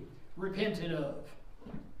be repented of.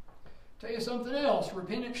 Tell you something else.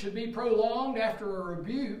 Repentance should be prolonged after a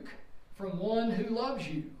rebuke from one who loves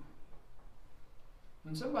you.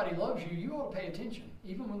 When somebody loves you, you ought to pay attention,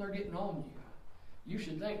 even when they're getting on you. You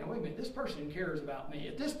should think, now wait a minute, this person cares about me.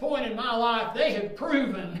 At this point in my life, they have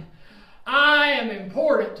proven I am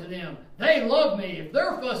important to them. They love me. If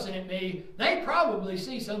they're fussing at me, they probably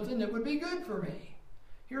see something that would be good for me.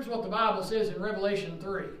 Here's what the Bible says in Revelation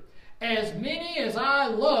 3. As many as I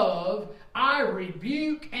love, I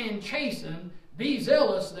rebuke and chasten. Be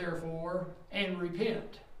zealous, therefore, and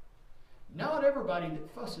repent. Not everybody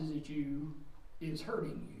that fusses at you is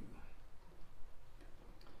hurting you.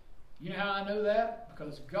 You know how I know that?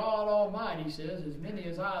 Because God Almighty says, as many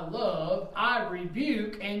as I love, I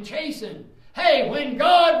rebuke and chasten. Hey, when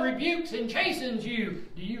God rebukes and chastens you,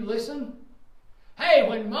 do you listen? Hey,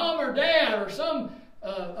 when mom or dad or some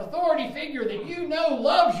authority figure that you know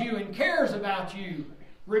loves you and cares about you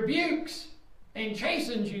rebukes and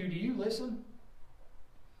chastens you, do you listen?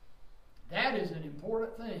 That is an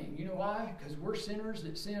important thing. You know why? Because we're sinners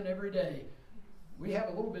that sin every day. We have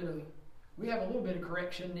a little bit of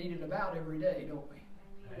correction needed about every day, don't we?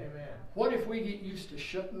 Amen. What if we get used to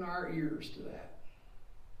shutting our ears to that?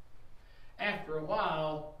 After a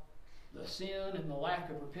while, the sin and the lack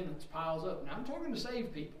of repentance piles up. Now, I'm talking to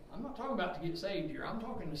saved people. I'm not talking about to get saved here. I'm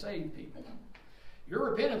talking to saved people. Your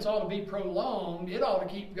repentance ought to be prolonged. It ought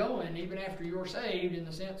to keep going even after you're saved, in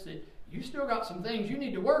the sense that you still got some things you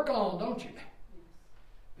need to work on, don't you?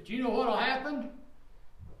 But you know what will happen?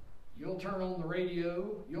 You'll turn on the radio,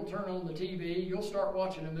 you'll turn on the TV, you'll start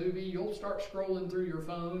watching a movie, you'll start scrolling through your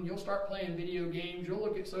phone, you'll start playing video games, you'll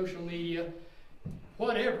look at social media,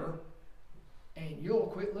 whatever, and you'll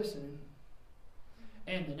quit listening.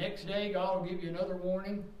 And the next day, God will give you another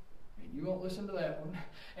warning, and you won't listen to that one.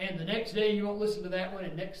 And the next day, you won't listen to that one,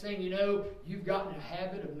 and next thing you know, you've gotten a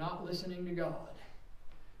habit of not listening to God.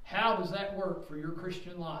 How does that work for your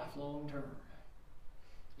Christian life long term?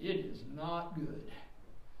 It is not good.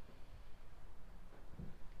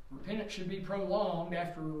 Repentance should be prolonged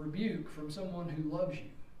after a rebuke from someone who loves you.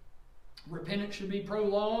 Repentance should be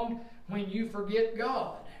prolonged when you forget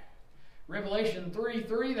God. Revelation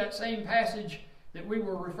 3:3, that same passage that we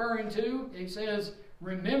were referring to, it says,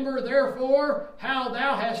 Remember therefore how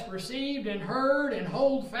thou hast received and heard, and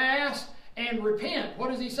hold fast and repent. What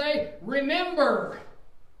does he say? Remember.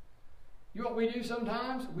 You know what we do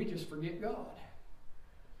sometimes? We just forget God.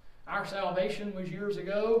 Our salvation was years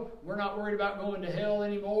ago. We're not worried about going to hell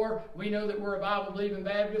anymore. We know that we're a Bible-believing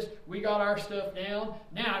Baptist. We got our stuff down.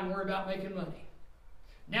 Now I can worry about making money.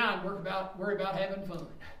 Now I can worry about having fun.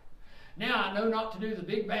 Now I know not to do the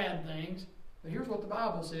big bad things. But here's what the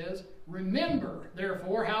Bible says. Remember,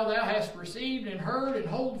 therefore, how thou hast received and heard, and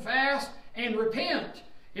hold fast and repent.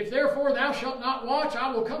 If therefore thou shalt not watch,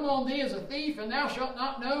 I will come on thee as a thief, and thou shalt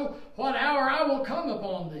not know what hour I will come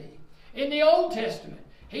upon thee. In the Old Testament,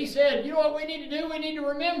 he said, you know what we need to do? We need to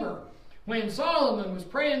remember when Solomon was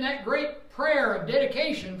praying that great prayer of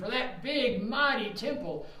dedication for that big, mighty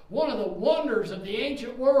temple, one of the wonders of the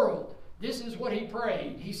ancient world. This is what he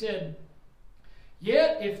prayed. He said,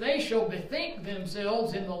 yet if they shall bethink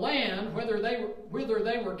themselves in the land whither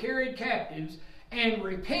they were carried captives, and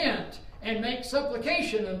repent, and make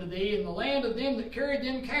supplication unto thee in the land of them that carried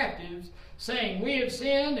them captives, saying, we have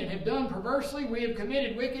sinned and have done perversely, we have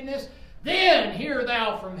committed wickedness, then hear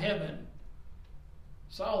thou from heaven.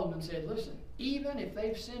 Solomon said, listen, even if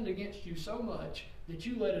they've sinned against you so much that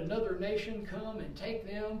you let another nation come and take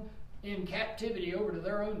them in captivity over to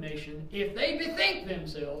their own nation, if they bethink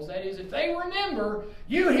themselves, that is, if they remember,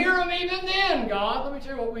 you hear them even then, God. Let me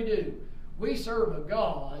tell you what we do. We serve a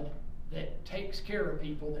God that takes care of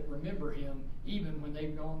people that remember Him even when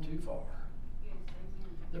they've gone too far.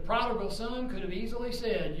 The prodigal son could have easily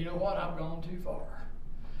said, you know what, I've gone too far.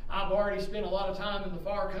 I've already spent a lot of time in the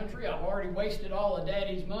far country. I've already wasted all of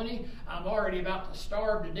Daddy's money. I'm already about to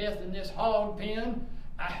starve to death in this hog pen.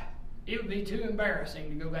 It would be too embarrassing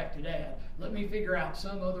to go back to Dad. Let me figure out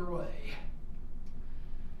some other way.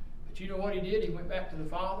 But you know what he did? He went back to the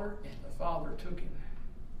Father, and the Father took him.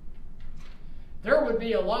 There would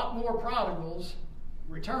be a lot more prodigals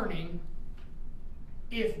returning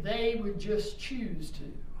if they would just choose to.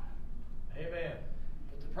 Amen.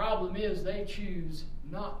 But the problem is they choose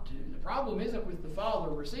not to. The problem isn't with the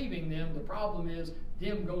Father receiving them. The problem is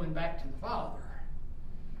them going back to the Father.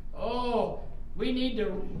 Oh, we need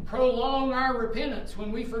to prolong our repentance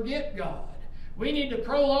when we forget God. We need to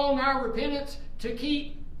prolong our repentance to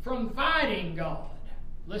keep from fighting God.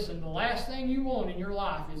 Listen, the last thing you want in your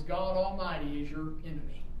life is God Almighty as your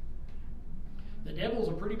enemy. The devil's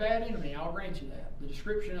a pretty bad enemy, I'll grant you that. The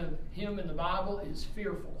description of him in the Bible is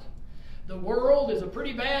fearful. The world is a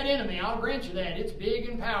pretty bad enemy, I'll grant you that. It's big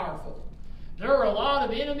and powerful. There are a lot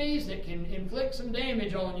of enemies that can inflict some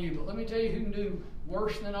damage on you, but let me tell you who can do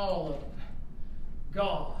worse than all of them.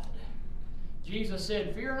 God. Jesus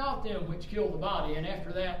said, fear not them which kill the body, and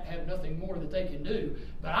after that have nothing more that they can do.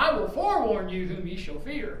 But I will forewarn you whom ye shall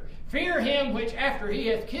fear. Fear him which after he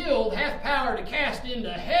hath killed hath power to cast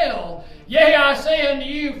into hell. Yea, I say unto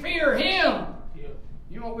you, fear him.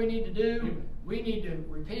 You know what we need to do? We need to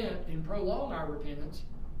repent and prolong our repentance.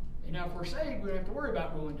 And now if we're saved, we don't have to worry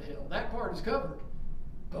about going to hell. That part is covered.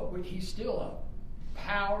 But he's still a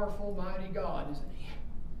powerful, mighty God, isn't he?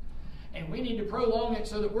 And we need to prolong it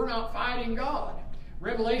so that we're not fighting God.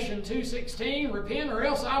 Revelation 2:16, repent or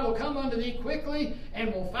else I will come unto thee quickly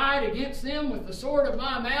and will fight against them with the sword of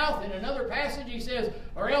my mouth. In another passage he says,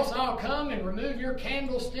 or else I'll come and remove your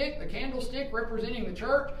candlestick, the candlestick representing the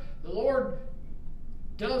church. The Lord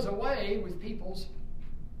does away with people's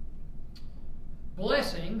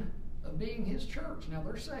blessing of being His church. Now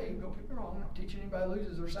they're saved, don't get me wrong, I'm not teaching anybody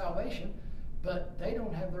loses their salvation. But they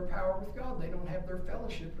don't have their power with God. They don't have their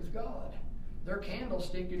fellowship with God. Their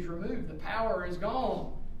candlestick is removed. The power is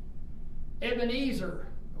gone. Ebenezer,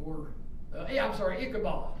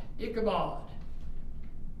 Ichabod. Ichabod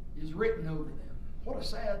is written over them. What a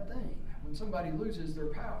sad thing when somebody loses their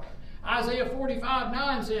power. Isaiah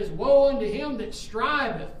 45:9 says, woe unto him that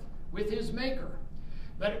striveth with his Maker.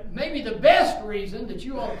 But maybe the best reason that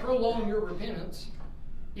you ought to prolong your repentance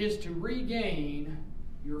is to regain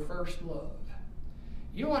your first love.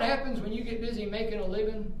 You know what happens when you get busy making a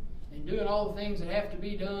living and doing all the things that have to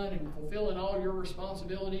be done and fulfilling all your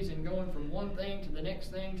responsibilities and going from one thing to the next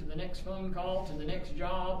thing, to the next phone call, to the next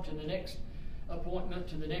job, to the next appointment,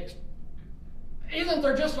 to the next... Isn't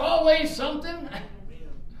there just always something?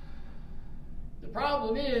 The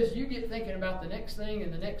problem is you get thinking about the next thing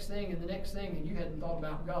and the next thing and the next thing, and you hadn't thought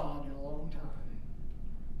about God in a long time.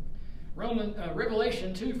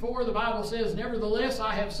 Revelation 2:4, the Bible says, nevertheless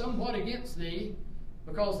I have somewhat against thee,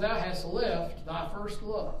 because thou hast left thy first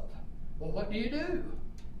love. Well, what do?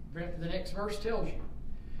 The next verse tells you.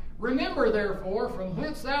 Remember, therefore, from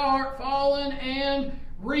whence thou art fallen, and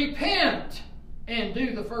repent, and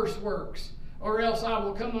do the first works, or else I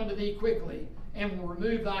will come unto thee quickly, and will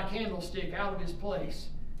remove thy candlestick out of his place,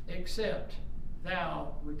 except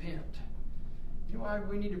thou repent. You know why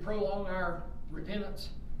we need to prolong our repentance?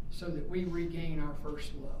 So that we regain our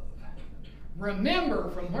first love. Remember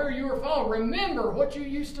from where you were fallen. Remember what you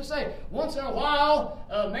used to say. Once in a while,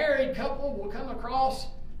 a married couple will come across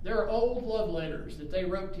their old love letters that they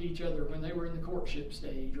wrote to each other when they were in the courtship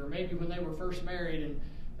stage, or maybe when they were first married and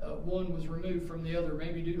one was removed from the other,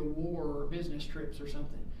 maybe due to war or business trips or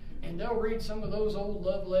something. And they'll read some of those old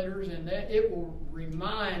love letters, and that it will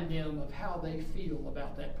remind them of how they feel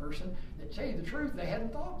about that person. To tell you the truth, they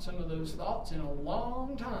hadn't thought some of those thoughts in a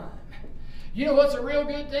long time. You know what's a real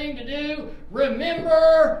good thing to do?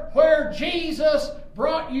 Remember where Jesus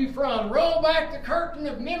brought you from. Roll back the curtain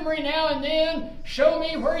of memory now and then. Show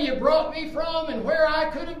me where you brought me from and where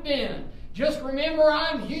I could have been. Just remember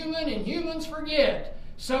I'm human and humans forget.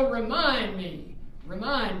 So remind me,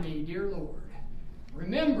 dear Lord.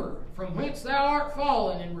 Remember from whence thou art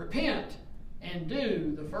fallen, and repent and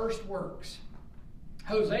do the first works.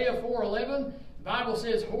 Hosea 4:11, the Bible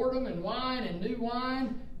says, whoredom and wine and new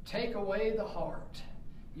wine take away the heart.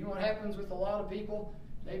 You know what happens with a lot of people?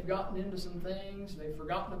 They've gotten into some things. They've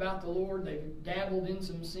forgotten about the Lord. They've dabbled in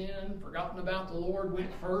some sin, forgotten about the Lord, went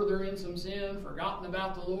further in some sin, forgotten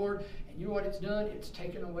about the Lord. And you know what it's done? It's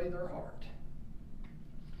taken away their heart.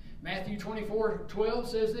 Matthew 24:12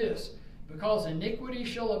 says this, because iniquity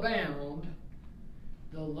shall abound,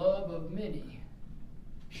 the love of many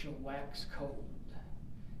shall wax cold.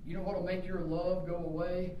 You know what will make your love go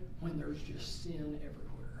away? When there's just sin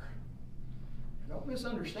everywhere. Now, don't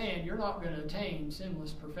misunderstand, you're not going to attain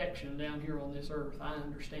sinless perfection down here on this earth. I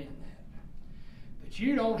understand that. But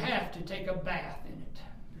you don't have to take a bath in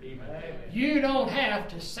it. Amen. You don't have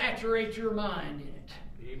to saturate your mind in it.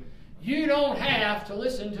 Amen. You don't have to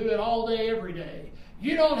listen to it all day, every day.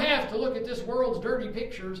 You don't have to look at this world's dirty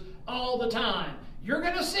pictures all the time. You're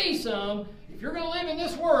going to see some. If you're going to live in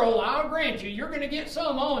this world, I'll grant you, you're going to get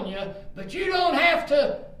some on you, but you don't have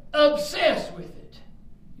to obsess with it.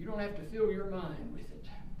 You don't have to fill your mind with it.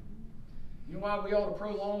 You know why we ought to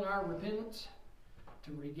prolong our repentance?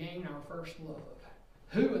 To regain our first love.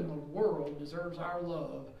 Who in the world deserves our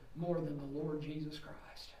love more than the Lord Jesus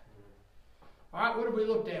Christ? All right, what have we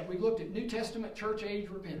looked at? We looked at New Testament church age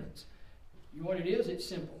repentance. You know what it is? It's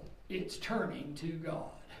simple. It's turning to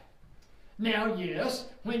God. Now, yes,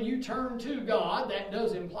 when you turn to God, that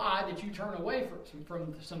does imply that you turn away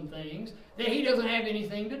from some things that He doesn't have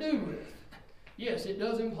anything to do with. Yes, it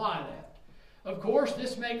does imply that. Of course,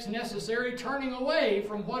 this makes necessary turning away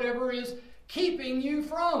from whatever is keeping you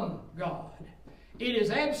from God. It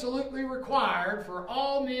is absolutely required for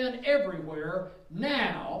all men everywhere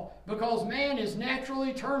now, because man is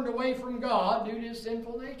naturally turned away from God due to his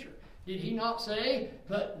sinful nature. Did He not say,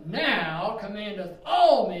 but now commandeth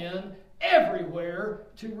all men everywhere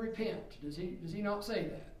to repent? Does he not say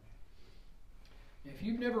that? If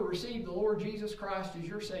you've never received the Lord Jesus Christ as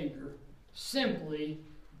your Savior, simply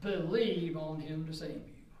believe on Him to save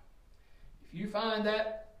you. If you find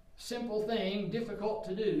that simple thing difficult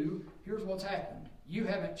to do, here's what's happened. You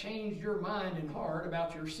haven't changed your mind and heart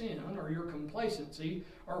about your sin or your complacency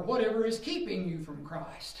or whatever is keeping you from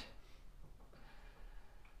Christ.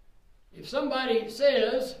 If somebody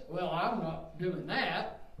says, well, I'm not doing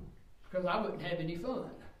that because I wouldn't have any fun,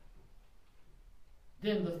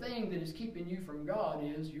 then the thing that is keeping you from God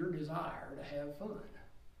is your desire to have fun.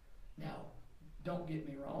 Now, don't get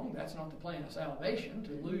me wrong, that's not the plan of salvation,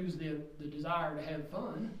 to lose the desire to have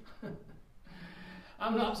fun.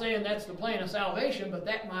 I'm not saying that's the plan of salvation, but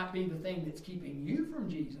that might be the thing that's keeping you from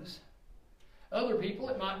Jesus. Other people,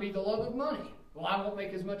 it might be the love of money. Well, I won't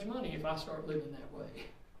make as much money if I start living that way.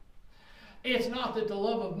 It's not that the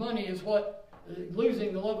love of money is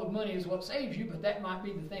losing the love of money is what saves you, but that might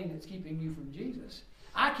be the thing that's keeping you from Jesus.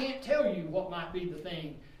 I can't tell you what might be the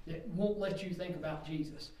thing that won't let you think about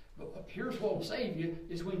Jesus. But here's what will save you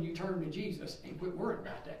is when you turn to Jesus and quit worrying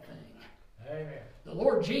about that thing. Amen. The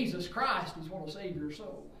Lord Jesus Christ is what will save your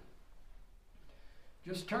soul.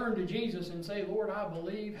 Just turn to Jesus and say, Lord, I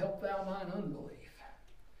believe, help thou mine unbelief.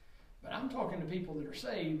 But I'm talking to people that are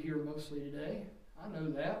saved here mostly today. I know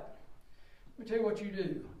that. Let me tell you what you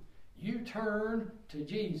do. You turn to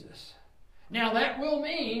Jesus. Now that will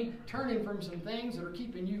mean turning from some things that are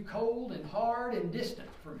keeping you cold and hard and distant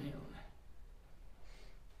from Him.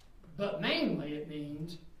 But mainly it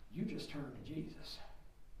means you just turn to Jesus.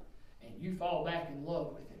 And you fall back in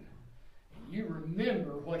love with Him. And you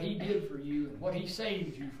remember what He did for you and what He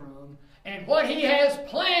saved you from and what He has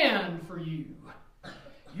planned for you.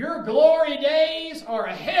 Your glory days are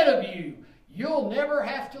ahead of you. You'll never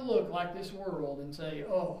have to look like this world and say,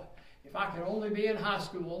 oh, if I could only be in high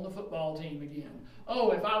school on the football team again.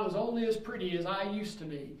 Oh, if I was only as pretty as I used to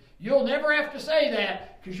be. You'll never have to say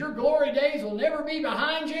that, because your glory days will never be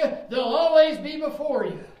behind you. They'll always be before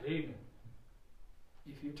you. Amen.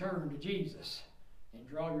 If you turn to Jesus and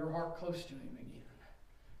draw your heart close to Him again.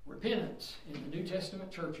 Repentance in the New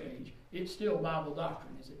Testament church age, it's still Bible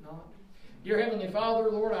doctrine, is it not? Dear Heavenly Father,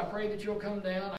 Lord, I pray that you'll come down.